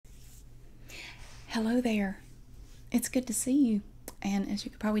Hello there. It's good to see you. And as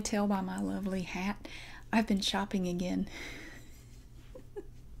you can probably tell by my lovely hat, I've been shopping again.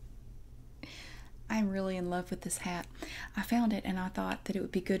 I'm really in love with this hat. I found it and I thought that it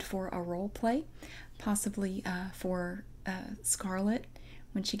would be good for a role play, possibly for Scarlett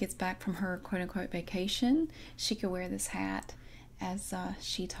when she gets back from her quote unquote vacation. She could wear this hat as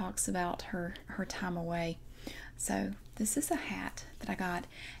she talks about her time away. So, this is a hat that I got,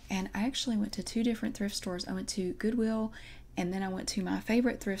 and I actually went to two different thrift stores. I went to Goodwill, and then I went to my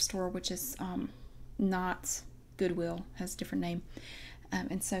favorite thrift store, which is not Goodwill, has a different name.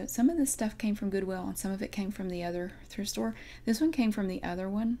 And so some of this stuff came from Goodwill, and some of it came from the other thrift store. This one came from the other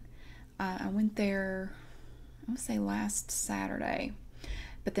one. I went there, I would say last Saturday.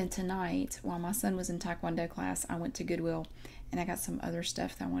 But then tonight, while my son was in Taekwondo class, I went to Goodwill, and I got some other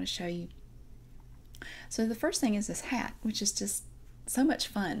stuff that I want to show you. So the first thing is this hat, which is just so much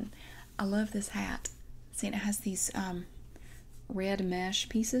fun. I love this hat. See, it has these red mesh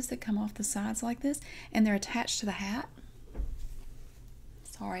pieces that come off the sides like this, and they're attached to the hat.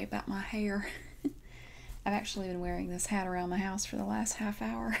 Sorry about my hair. I've actually been wearing this hat around the house for the last half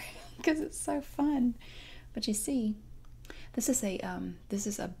hour because it's so fun. But you see, this is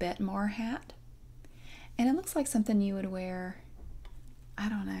a Betmar hat, and it looks like something you would wear, I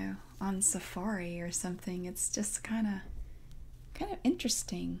don't know, on safari or something. It's just kind of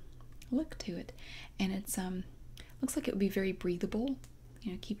interesting look to it, and it's looks like it would be very breathable.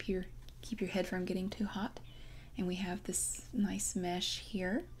 You know, keep your head from getting too hot. And we have this nice mesh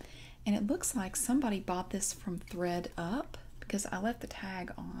here, and it looks like somebody bought this from Thread Up because I left the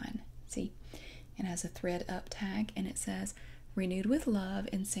tag on. See, it has a Thread Up tag, and it says renewed with love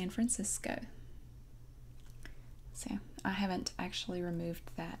in San Francisco. So I haven't actually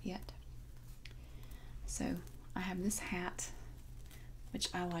removed that yet. So I have this hat, which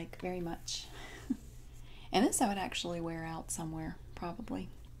I like very much. And this I would actually wear out somewhere, probably.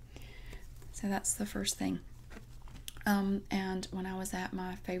 So that's the first thing. And when I was at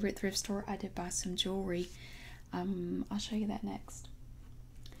my favorite thrift store, I did buy some jewelry. I'll show you that next.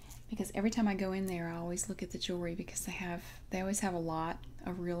 Because every time I go in there, I always look at the jewelry because they always have a lot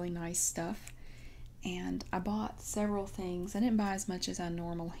of really nice stuff. And I bought several things. I didn't buy as much as I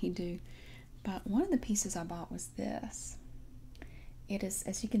normally do, but one of the pieces I bought was this. It is,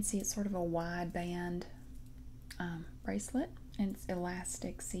 as you can see, it's sort of a wide band bracelet, and it's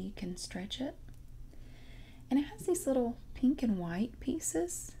elastic so you can stretch it. And it has these little pink and white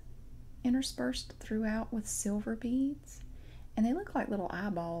pieces interspersed throughout with silver beads, and they look like little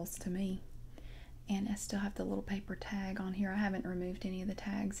eyeballs to me. And I still have the little paper tag on here. I haven't removed any of the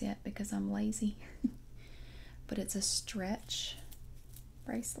tags yet because I'm lazy. But it's a stretch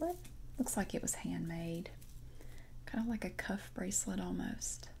bracelet. Looks like it was handmade. Kind of like a cuff bracelet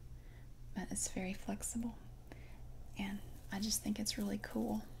almost. But it's very flexible. And I just think it's really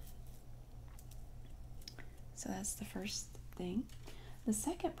cool. So that's the first thing. The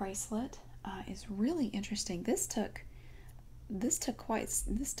second bracelet is really interesting. This took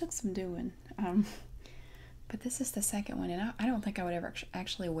some doing. But this is the second one, and I don't think I would ever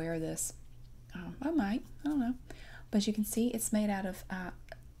actually wear this. I might, I don't know. But you can see it's made out of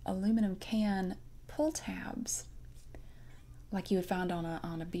aluminum can pull tabs, like you would find on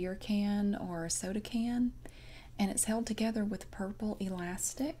a beer can or a soda can, and it's held together with purple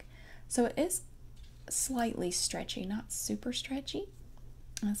elastic. So it is slightly stretchy, not super stretchy.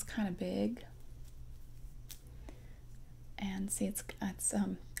 It's kind of big. And see, it's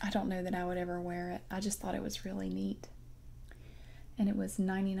I don't know that I would ever wear it. I just thought it was really neat. And it was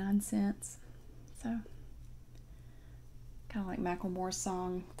 99 cents. So, kind of like Macklemore's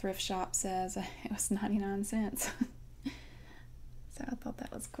song, Thrift Shop says, it was 99 cents. So I thought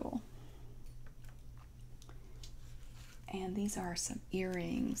that was cool. And these are some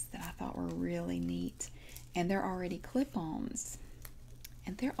earrings that I thought were really neat. And they're already clip-ons.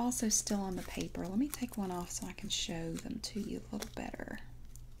 And they're also still on the paper. Let me take one off so I can show them to you a little better.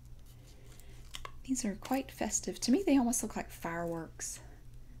 These are quite festive. To me, they almost look like fireworks.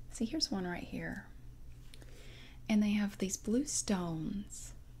 See, here's one right here. And they have these blue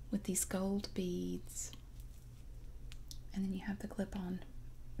stones with these gold beads. And then you have the clip-on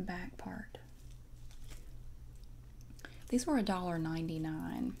back part. These were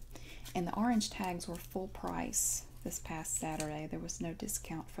 $1.99. And the orange tags were full price. This past Saturday, there was no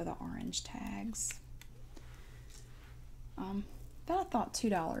discount for the orange tags. But I thought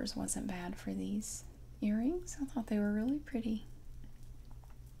 $2 wasn't bad for these earrings. I thought they were really pretty.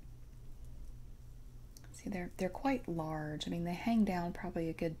 See, they're quite large. I mean, they hang down probably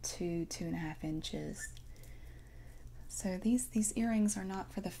a good 2.5 inches. So these earrings are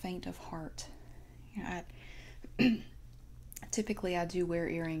not for the faint of heart. You know, typically I do wear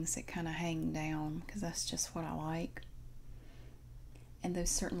earrings that kind of hang down because that's just what I like. And those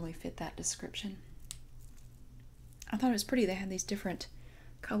certainly fit that description. I thought it was pretty. They had these different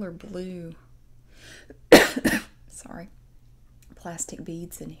color blue sorry, plastic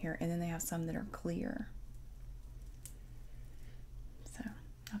beads in here, and then they have some that are clear. So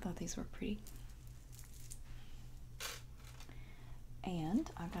I thought these were pretty. And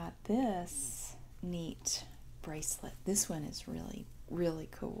I got this neat bracelet. This one is really, really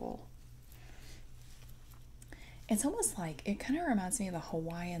cool. It's almost like, it kind of reminds me of a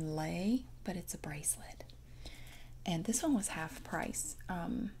Hawaiian lei, but it's a bracelet. And this one was half price.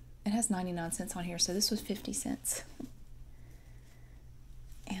 It has 99 cents on here, so this was 50 cents.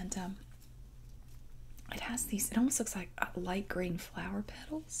 And it has these, it almost looks like light green flower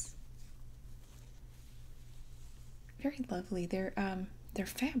petals. Very lovely. They're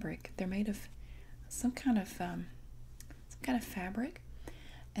fabric. They're made of some kind of fabric.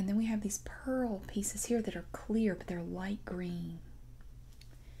 And then we have these pearl pieces here that are clear, but they're light green.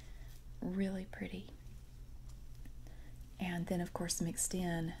 Really pretty. And then, of course, mixed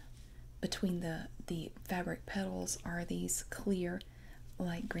in between the fabric petals are these clear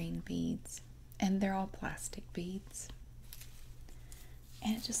light green beads. And they're all plastic beads.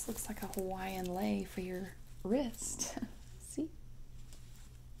 And it just looks like a Hawaiian lei for your wrist. See?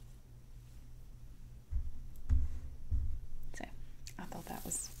 So, I thought that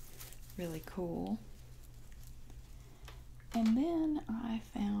was really cool. And then I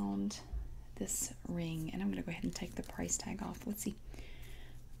found this ring, and I'm going to go ahead and take the price tag off. Let's see.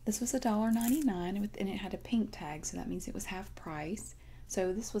 This was $1.99, and it had a pink tag, so that means it was half price.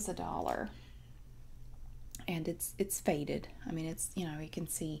 So this was $1. And it's faded. I mean, it's, you know, you can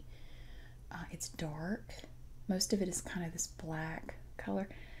see it's dark. Most of it is kind of this black color,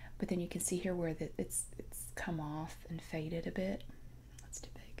 but then you can see here where it's come off and faded a bit. That's too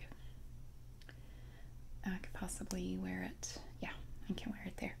big. I could possibly wear it. Yeah, I can wear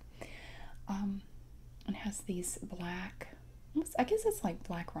it there. It has these black, I guess it's like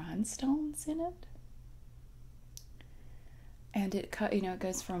black rhinestones in it. And it it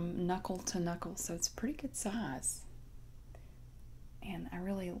goes from knuckle to knuckle, so it's a pretty good size. And I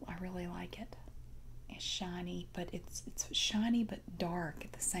really like it. It's shiny, but it's shiny but dark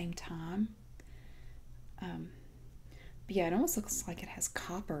at the same time. But yeah, it almost looks like it has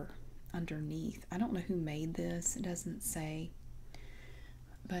copper underneath. I don't know who made this. It doesn't say.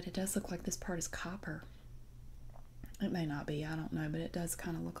 But it does look like this part is copper. It may not be, I don't know, but it does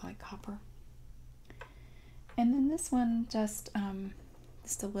kind of look like copper. And then this one, just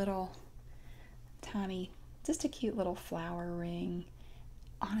a little tiny, just a cute little flower ring.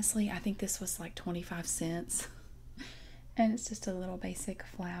 Honestly, I think this was like 25 cents. And it's just a little basic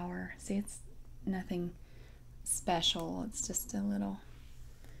flower. See, it's nothing special. It's just a little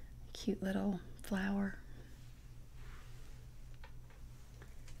cute little flower.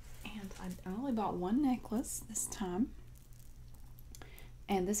 And I only bought one necklace this time.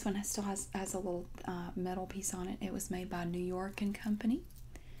 And this one still has a little metal piece on it. It was made by New York & Company.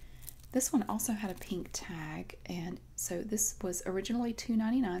 This one also had a pink tag, and so this was originally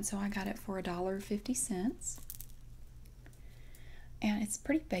 $2.99, so I got it for $1.50. And it's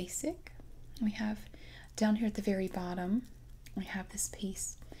pretty basic. We have down here at the very bottom, we have this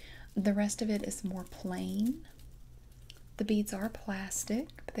piece. The rest of it is more plain. The beads are plastic,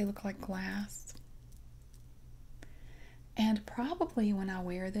 but they look like glass. And probably when I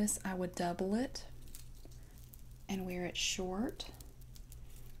wear this, I would double it and wear it short.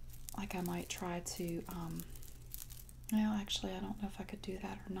 Like I might try to, well, actually, I don't know if I could do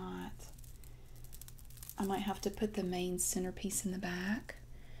that or not. I might have to put the main centerpiece in the back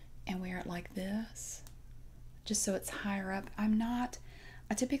and wear it like this, just so it's higher up.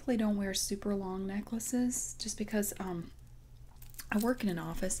 I typically don't wear super long necklaces just because I work in an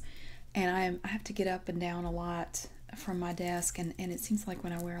office and I have to get up and down a lot from my desk, and it seems like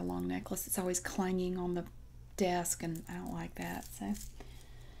when I wear a long necklace, it's always clanging on the desk, and I don't like that, so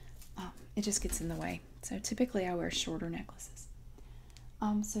it just gets in the way. So typically I wear shorter necklaces.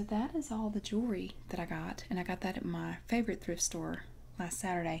 So that is all the jewelry that I got, and I got that at my favorite thrift store last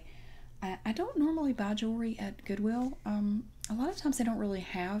Saturday. I don't normally buy jewelry at Goodwill. A lot of times they don't really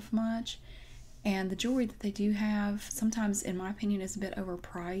have much, and the jewelry that they do have sometimes, in my opinion, is a bit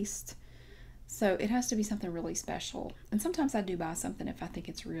overpriced. So it has to be something really special. And sometimes I do buy something if I think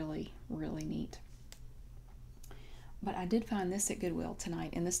it's really, really neat. But I did find this at Goodwill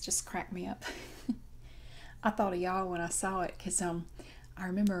tonight, and this just cracked me up. I thought of y'all when I saw it, because I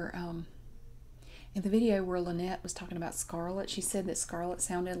remember In the video where Lynette was talking about Scarlett, she said that Scarlett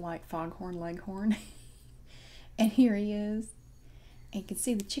sounded like Foghorn Leghorn. And here he is. And you can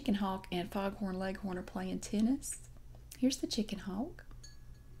see the Chicken Hawk and Foghorn Leghorn are playing tennis. Here's the Chicken Hawk.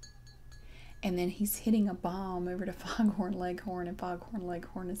 And then he's hitting a bomb over to Foghorn Leghorn, and Foghorn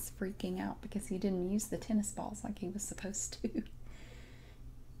Leghorn is freaking out because he didn't use the tennis balls like he was supposed to.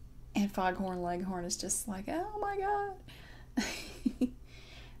 And Foghorn Leghorn is just like, oh my God.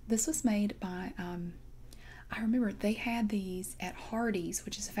 This was made by, I remember they had these at Hardee's,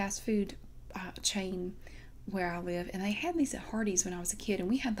 which is a fast food chain where I live. And they had these at Hardee's when I was a kid, and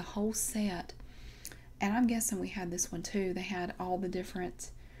we had the whole set. And I'm guessing we had this one too. They had all the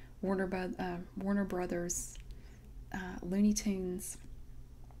different Warner Brothers Looney Tunes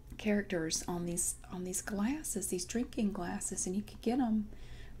characters on these glasses, these drinking glasses, and you could get them.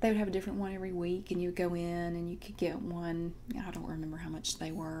 They would have a different one every week, and you would go in and you could get one. I don't remember how much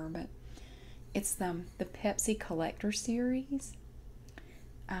they were, but it's the Pepsi Collector Series.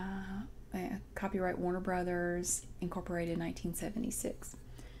 Copyright Warner Brothers, incorporated 1976.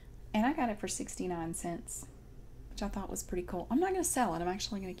 And I got it for 69 cents, which I thought was pretty cool. I'm not going to sell it. I'm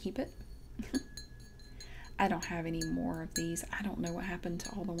actually going to keep it. I don't have any more of these. I don't know what happened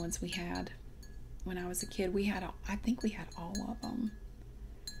to all the ones we had when I was a kid. I think we had all of them.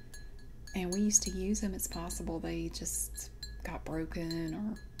 And we used to use them. It's possible they just got broken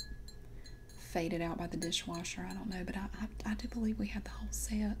or faded out by the dishwasher. I don't know, but I do believe we had the whole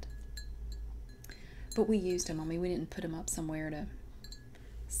set. But we used them. I mean, we didn't put them up somewhere to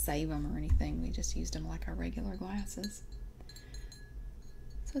save them or anything. We just used them like our regular glasses.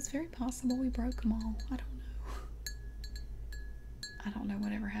 So it's very possible we broke them all. I don't know. I don't know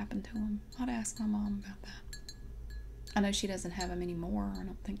whatever happened to them. I'd ask my mom about that. I know she doesn't have them anymore. I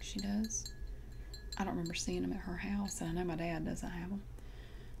don't think she does. I don't remember seeing them at her house, and I know my dad doesn't have them.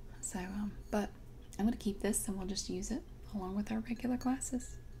 So, but I'm going to keep this, and we'll just use it along with our regular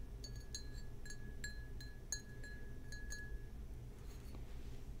glasses.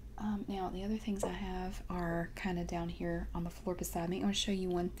 Now, the other things I have are kind of down here on the floor beside me. I want to show you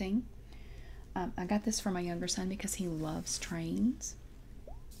one thing. I got this for my younger son because he loves trains,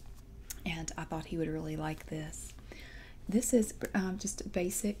 and I thought he would really like this. This is just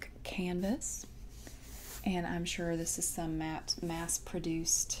basic canvas, and I'm sure this is some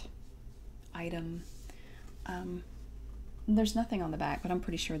mass-produced item. There's nothing on the back, but I'm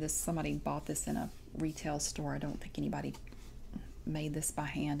pretty sure somebody bought this in a retail store. I don't think anybody made this by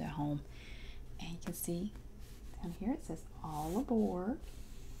hand at home. And you can see down here it says all aboard,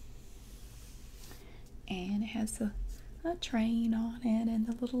 and it has a train on it, and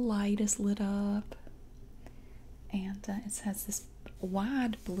the little light is lit up, and it has this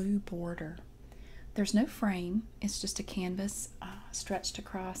wide blue border. There's no frame, it's just a canvas stretched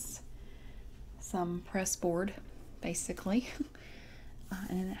across some press board basically.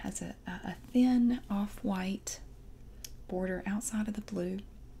 And then it has a thin off-white border outside of the blue,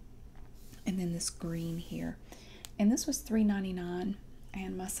 and then this green here. And this was $3.99,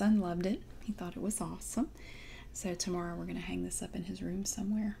 and my son loved it. He thought it was awesome. So tomorrow we're going to hang this up in his room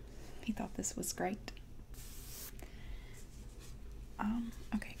somewhere. He thought this was great.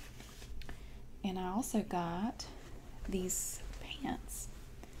 Okay. And I also got these pants.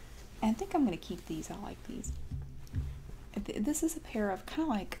 And I think I'm going to keep these. I like these. This is a pair of kind of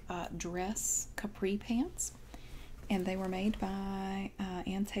like dress capri pants. And they were made by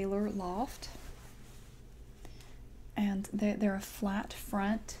Ann Taylor Loft. And they're a flat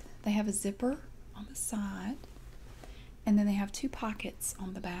front. They have a zipper on the side. And then they have two pockets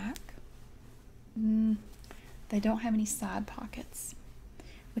on the back. They don't have any side pockets,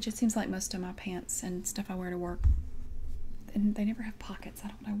 which it seems like most of my pants and stuff I wear to work, and they never have pockets. I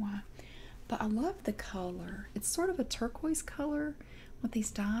don't know why. But I love the color. It's sort of a turquoise color with these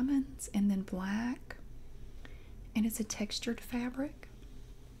diamonds and then black. And it's a textured fabric.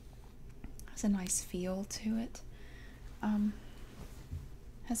 Has a nice feel to it.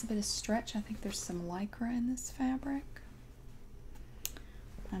 Has a bit of stretch. I think there's some lycra in this fabric.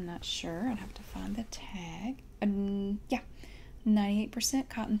 I'm not sure. I'd have to find the tag. Yeah, 98%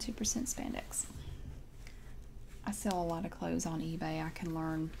 cotton, 2% spandex. I sell a lot of clothes on eBay. I can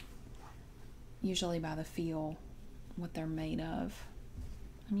learn usually by the feel what they're made of.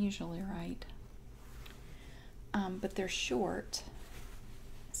 I'm usually right. But they're short,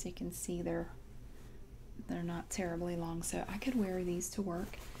 so you can see they're not terribly long. So I could wear these to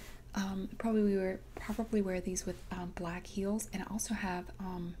work. Probably wear these with black heels, and I also have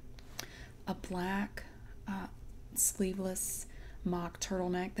a black sleeveless mock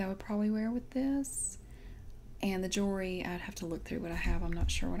turtleneck that I would probably wear with this. And the jewelry, I'd have to look through what I have. I'm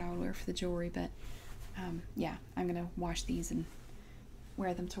not sure what I would wear for the jewelry, but Yeah, I'm gonna wash these and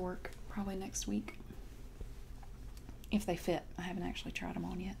wear them to work probably next week. If they fit. I haven't actually tried them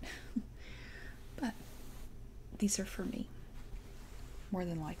on yet. But these are for me, more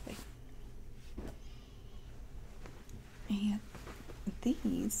than likely. And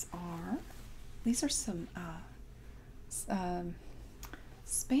these are some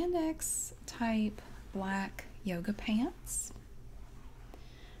spandex type black yoga pants.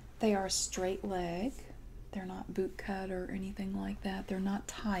 They are straight leg. They're not boot cut or anything like that. They're not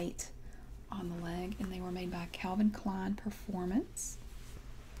tight on the leg, and they were made by Calvin Klein Performance.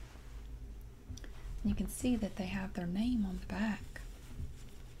 You can see that they have their name on the back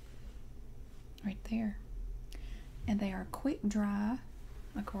right there, and they are quick dry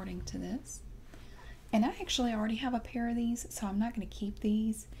according to this. And I actually already have a pair of these, so I'm not going to keep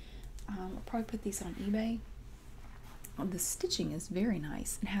these. I'll probably put these on eBay. The stitching is very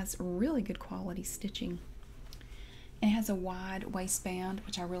nice. It has really good quality stitching. It has a wide waistband,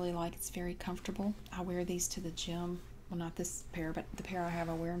 which I really like. It's very comfortable. I wear these to the gym. Well, not this pair, but the pair I have,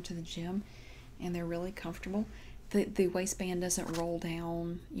 I wear them to the gym, and they're really comfortable. The waistband doesn't roll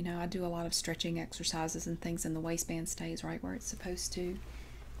down. You know, I do a lot of stretching exercises and things, and the waistband stays right where it's supposed to,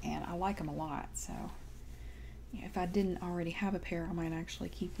 and I like them a lot. So, yeah, if I didn't already have a pair, I might actually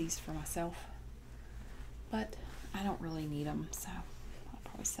keep these for myself. But I don't really need them, so I'll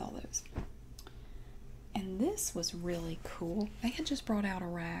probably sell those. And this was really cool. They had just brought out a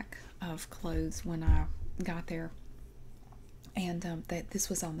rack of clothes when I got there, and this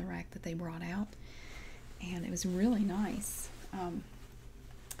was on the rack that they brought out, and it was really nice.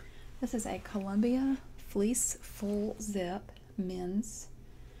 This is a Columbia fleece full zip men's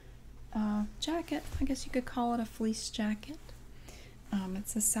jacket. I guess you could call it a fleece jacket.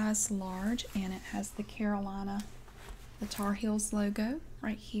 It's a size large, and it has the Tar Heels logo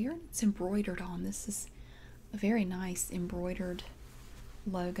right here. It's embroidered on. This is a very nice embroidered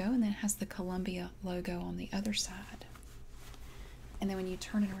logo, and then it has the Columbia logo on the other side. And then when you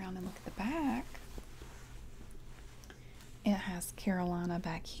turn it around and look at the back, it has Carolina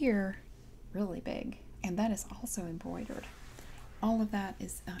back here, really big, and that is also embroidered. All of that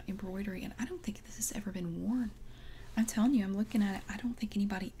is embroidery, and I don't think this has ever been worn. I'm telling you, I'm looking at it, I don't think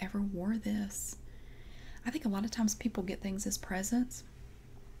anybody ever wore this. I think a lot of times people get things as presents,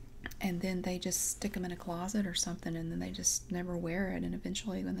 and then they just stick them in a closet or something, and then they just never wear it, and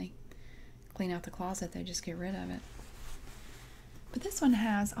eventually when they clean out the closet, they just get rid of it. But this one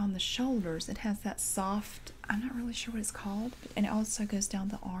has on the shoulders, it has that soft, I'm not really sure what it's called, and it also goes down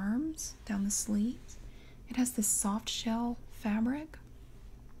the arms, down the sleeves. It has this soft shell fabric.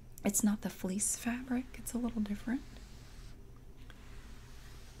 It's not the fleece fabric, it's a little different.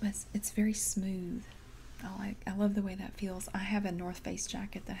 But it's very smooth. I love the way that feels. I have a North Face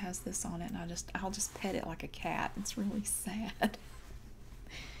jacket that has this on it, and I'll just pet it like a cat. It's really sad.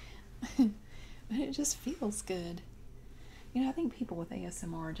 But it just feels good. You know, I think people with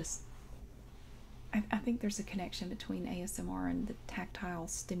ASMR just, I think there's a connection between ASMR and the tactile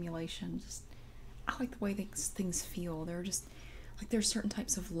stimulation. Just, I like the way things feel. They're just, like, there's certain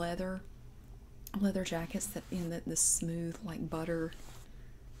types of leather jackets that, you know, the smooth, like butter,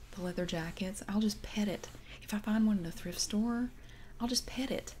 the leather jackets. I'll just pet it. If I find one in a thrift store, I'll just pet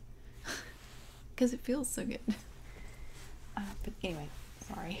it. Because it feels so good. But anyway,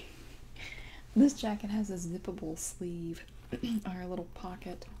 sorry. This jacket has a zippable sleeve, or a little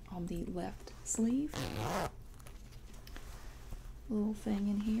pocket on the left sleeve. Little thing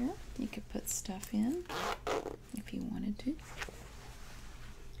in here. You could put stuff in if you wanted to.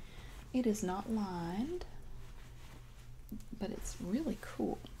 It is not lined, but it's really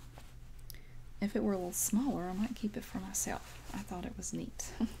cool. If it were a little smaller, I might keep it for myself. I thought it was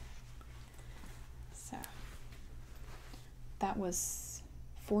neat. So, that was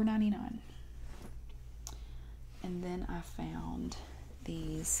 $4.99. And then I found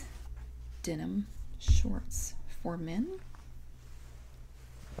these denim shorts for men.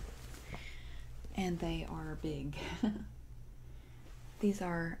 And they are big. These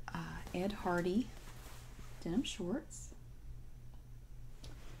are Ed Hardy denim shorts.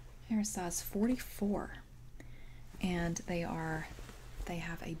 They're a size 44, and they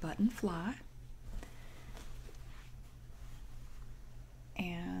have a button fly,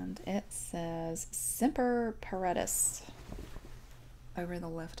 and it says Semper Paratus over the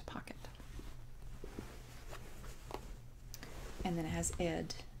left pocket, and then it has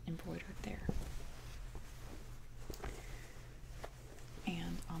Ed embroidered there.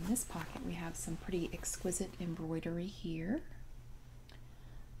 And on this pocket we have some pretty exquisite embroidery here.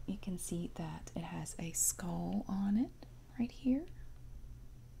 You can see that it has a skull on it right here,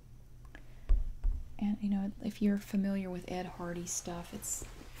 And you know, if you're familiar with Ed Hardy stuff, it's,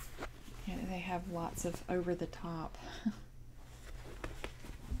 you know, they have lots of over-the-top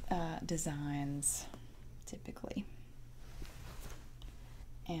designs typically.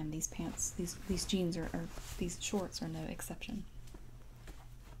 And these pants, these jeans or these shorts are no exception.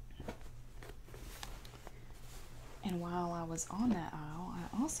 And while I was on that aisle,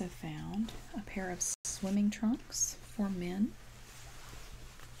 I also found a pair of swimming trunks for men.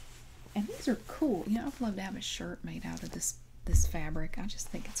 And these are cool. You know, I'd love to have a shirt made out of this fabric. I just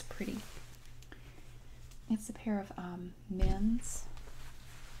think it's pretty. It's a pair of men's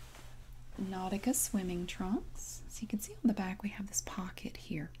Nautica swimming trunks. So you can see on the back we have this pocket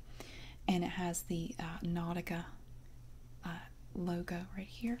here, and it has the Nautica logo right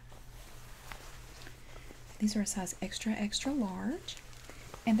here. These are a size extra, extra large,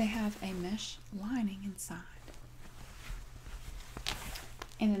 and they have a mesh lining inside.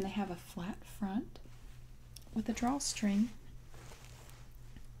 And then they have a flat front with a drawstring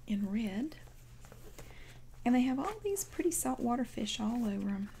in red. And they have all these pretty saltwater fish all over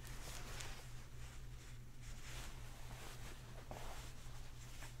them.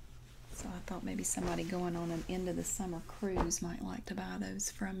 So I thought maybe somebody going on an end of the summer cruise might like to buy those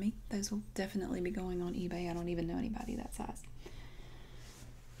from me. Those will definitely be going on eBay. I don't even know anybody that size.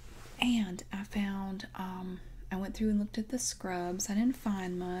 And I found, I went through and looked at the scrubs. I didn't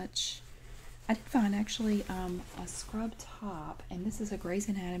find much. I did find actually a scrub top, and this is a Grey's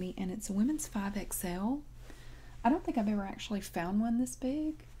Anatomy, and it's a women's 5XL. I don't think I've ever actually found one this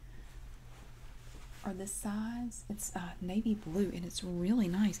big or this size. It's navy blue, and it's really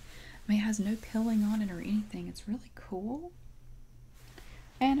nice. I mean, it has no pilling on it or anything. It's really cool.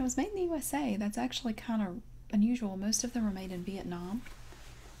 And it was made in the USA. That's actually kind of unusual. Most of them are made in Vietnam.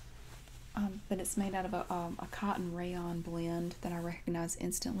 But it's made out of a cotton rayon blend that I recognize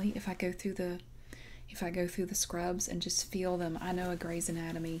instantly. If I go through the scrubs and just feel them, I know a Grey's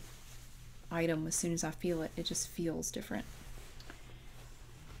Anatomy item as soon as I feel it. It just feels different.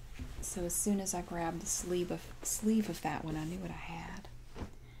 So as soon as I grabbed the sleeve of that one, I knew what I had.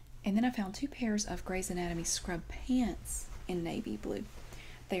 And then I found two pairs of Grey's Anatomy scrub pants in navy blue.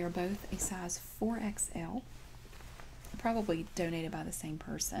 They are both a size 4XL, probably donated by the same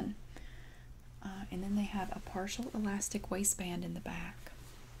person. And then they have a partial elastic waistband in the back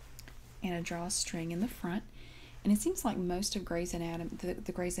and a drawstring in the front. And it seems like most of Grey's Anatomy,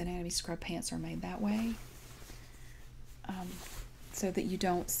 the Grey's Anatomy scrub pants are made that way, so that you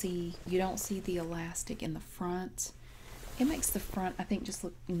don't see the elastic in the front. It makes the front, I think, just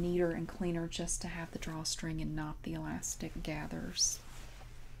look neater and cleaner just to have the drawstring and not the elastic gathers.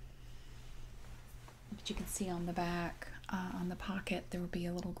 But you can see on the back, on the pocket, there will be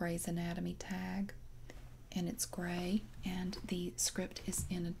a little Grey's Anatomy tag, and it's gray, and the script is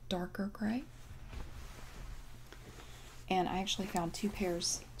in a darker gray. And I actually found two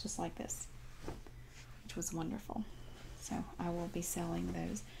pairs just like this, which was wonderful. So I will be selling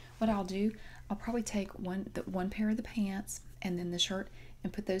those. What I'll do, I'll probably take one pair of the pants and then the shirt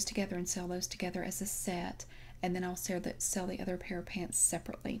and put those together and sell those together as a set, and then I'll sell the other pair of pants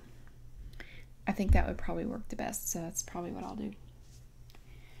separately. I think that would probably work the best, so that's probably what I'll do.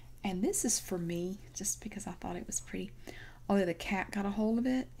 And this is for me, just because I thought it was pretty. Although the cat got a hold of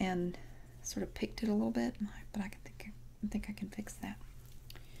it and sort of picked it a little bit, but I think I can fix that.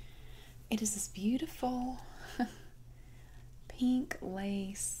 It is this beautiful pink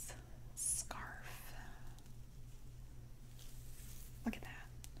lace scarf. Look at that.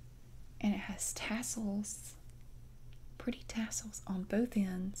 And it has tassels, pretty tassels on both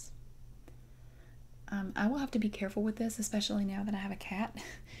ends. I will have to be careful with this, especially now that I have a cat,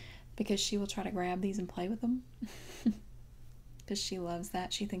 because she will try to grab these and play with them. Because she loves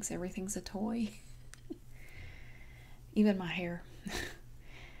that. She thinks everything's a toy. Even my hair.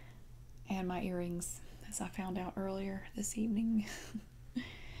 And my earrings, as I found out earlier this evening.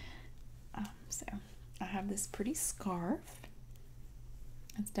 So I have this pretty scarf.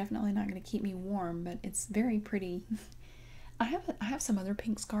 It's definitely not going to keep me warm, but it's very pretty. I have some other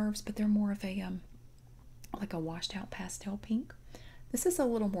pink scarves, but they're more of a like a washed out pastel pink. This is a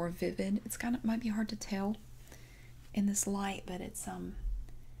little more vivid. It's might be hard to tell in this light, but it's a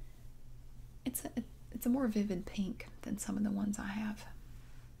more vivid pink than some of the ones I have.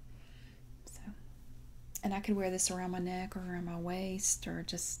 So, and I could wear this around my neck or around my waist or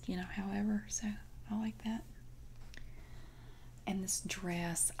just, you know, however. So I like that. And this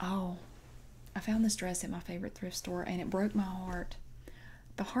dress, oh, I found this dress at my favorite thrift store, and it broke my heart.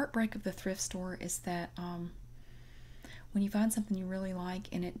 The heartbreak of the thrift store is that when you find something you really like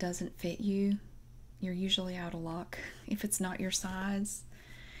and it doesn't fit you, you're usually out of luck if it's not your size.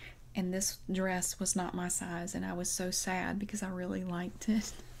 And this dress was not my size, and I was so sad because I really liked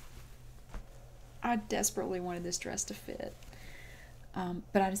it. I desperately wanted this dress to fit.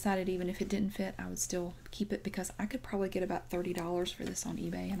 But I decided even if it didn't fit, I would still keep it because I could probably get about $30 for this on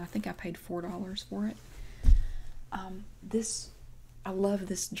eBay, and I think I paid $4 for it. I love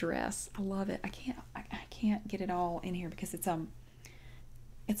this dress. I love it. I can't get it all in here because it's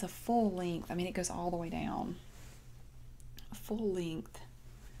a full length. I mean, it goes all the way down. A full length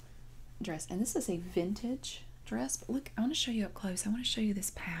dress, and this is a vintage dress. But look, I want to show you up close. I want to show you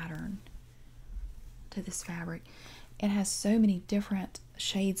this pattern to this fabric. It has so many different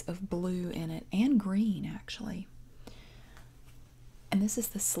shades of blue in it, and green actually. And this is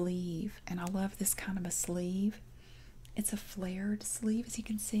the sleeve, and I love this kind of a sleeve. It's a flared sleeve, as you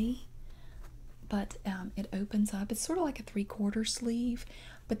can see, but it opens up. It's sort of like a 3/4 sleeve,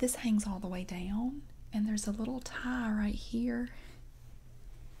 but this hangs all the way down, and there's a little tie right here,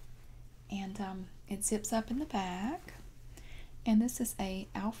 and it zips up in the back. And this is a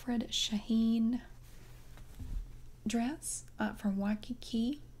Alfred Shaheen dress from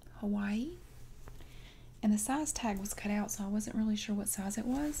Waikiki, Hawaii, and the size tag was cut out, so I wasn't really sure what size it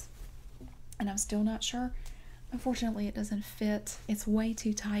was, and I'm still not sure. Unfortunately, it doesn't fit. It's way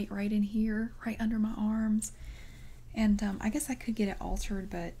too tight right in here, right under my arms, and I guess I could get it altered,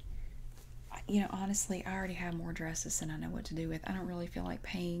 but you know, honestly, I already have more dresses than I know what to do with. I don't really feel like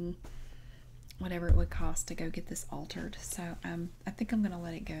paying whatever it would cost to go get this altered, so I think I'm gonna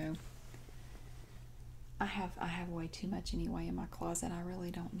let it go. I have way too much anyway in my closet. I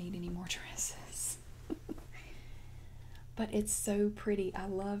really don't need any more dresses. But it's so pretty. I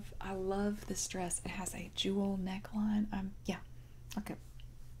love this dress. It has a jewel neckline. Yeah, okay.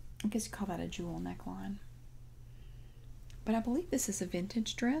 I guess you call that a jewel neckline. But I believe this is a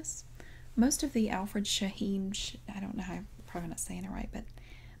vintage dress. Most of the Alfred Shaheen, I don't know how, I'm probably not saying it right, but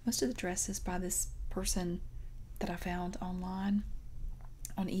most of the dresses by this person that I found online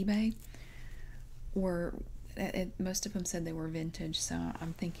on eBay were, most of them said they were vintage, so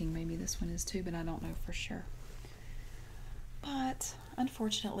I'm thinking maybe this one is too, but I don't know for sure. But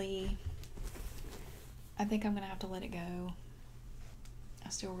unfortunately, I think I'm gonna have to let it go. I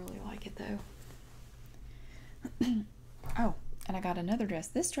still really like it though. Oh, and I got another dress.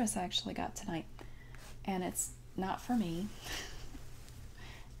 This dress I actually got tonight, and it's not for me.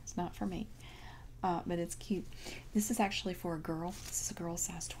 It's not for me, but it's cute. This is actually for a girl. This is a girl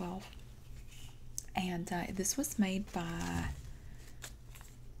size 12, and this was made by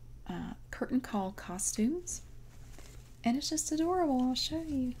Curtain Call Costumes. And it's just adorable. I'll show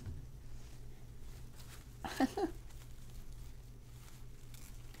you.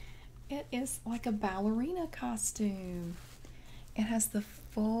 It is like a ballerina costume. It has the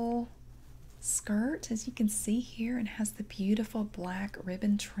full skirt, as you can see here, and has the beautiful black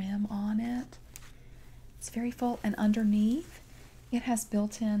ribbon trim on it. It's very full, and underneath it has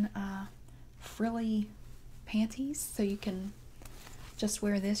built-in frilly panties, so you can just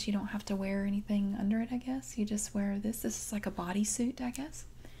wear this. You don't have to wear anything under it, I guess. You just wear this. This is like a bodysuit, I guess.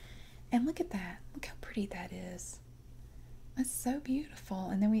 And look at that. Look how pretty that is. That's so beautiful.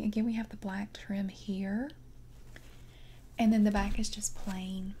 And then we have the black trim here. And then the back is just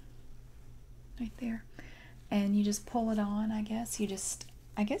plain. Right there. And you just pull it on, I guess.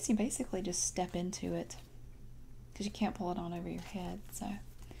 I guess you basically just step into it, because you can't pull it on over your head. So,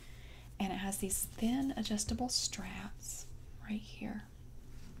 and it has these thin adjustable straps right here.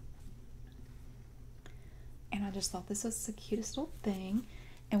 And I just thought this was the cutest little thing.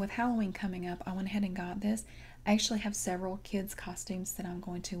 And with Halloween coming up, I went ahead and got this. I actually have several kids' costumes that I'm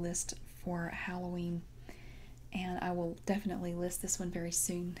going to list for Halloween, and I will definitely list this one very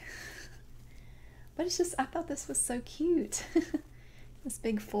soon. But it's just, I thought this was so cute. This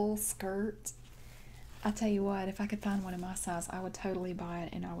big full skirt. I tell you what, if I could find one in my size, I would totally buy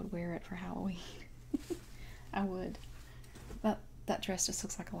it and I would wear it for Halloween. I would. But that dress just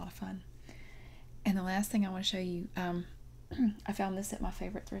looks like a lot of fun. And the last thing I want to show you, I found this at my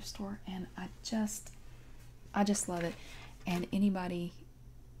favorite thrift store, and I just love it. And anybody,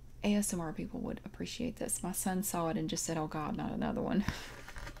 ASMR people, would appreciate this. My son saw it and just said, "Oh God, not another one."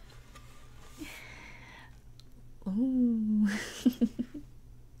 Ooh.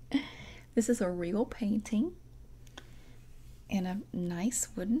 This is a real painting in a nice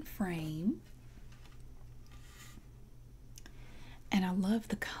wooden frame. And I love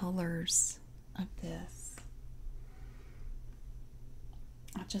the colors of this.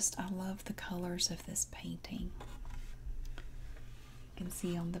 I love the colors of this painting. You can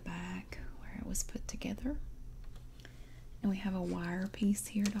see on the back where it was put together. And we have a wire piece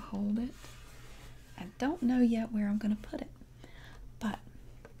here to hold it. I don't know yet where I'm going to put it, but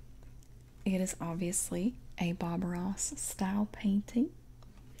it is obviously a Bob Ross style painting.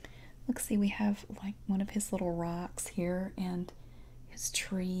 Look, see, we have like one of his little rocks here, and his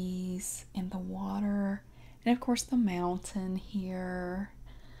trees, and the water, and of course the mountain here.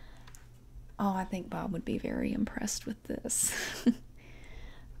 Oh, I think Bob would be very impressed with this.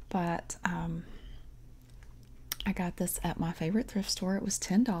 But I got this at my favorite thrift store. It was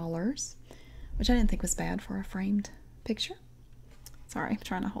 $10, which I didn't think was bad for a framed picture. Sorry, I'm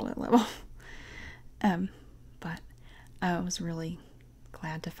trying to hold it level. But I was really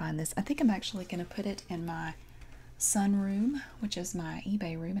glad to find this. I think I'm actually going to put it in my sunroom, which is my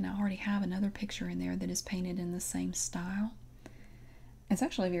eBay room, and I already have another picture in there that is painted in the same style. It's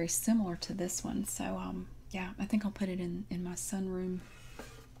actually very similar to this one, so yeah, I think I'll put it in my sunroom.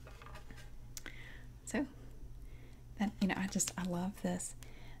 So that, you know, I love this.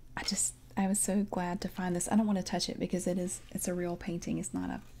 I was so glad to find this. I don't want to touch it because it's a real painting. It's not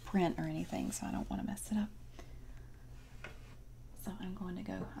a print or anything, so I don't want to mess it up. So I'm going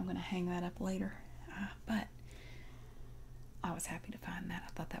to hang that up later. But I was happy to find that.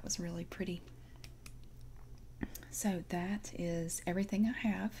 I thought that was really pretty. So that is everything I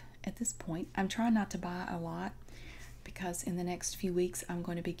have at this point. I'm trying not to buy a lot because in the next few weeks I'm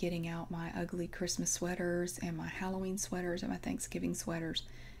going to be getting out my ugly Christmas sweaters and my Halloween sweaters and my Thanksgiving sweaters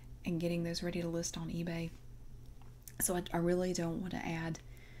and getting those ready to list on eBay. So I really don't want to add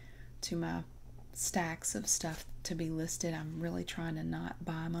to my stacks of stuff to be listed. I'm really trying to not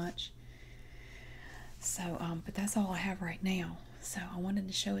buy much. So, but that's all I have right now. So I wanted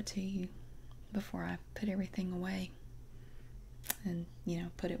to show it to you before I put everything away and, you know,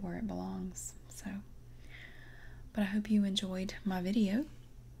 put it where it belongs. So, but I hope you enjoyed my video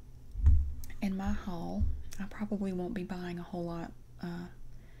and my haul. I probably won't be buying a whole lot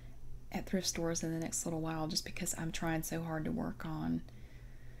at thrift stores in the next little while, just because I'm trying so hard to work on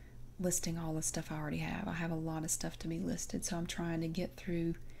listing all the stuff I already have. I have a lot of stuff to be listed, so I'm trying to get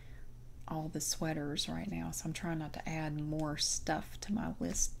through all the sweaters right now, so I'm trying not to add more stuff to my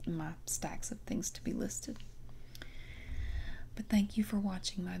list, my stacks of things to be listed. But thank you for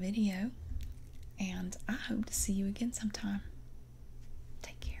watching my video, and I hope to see you again sometime.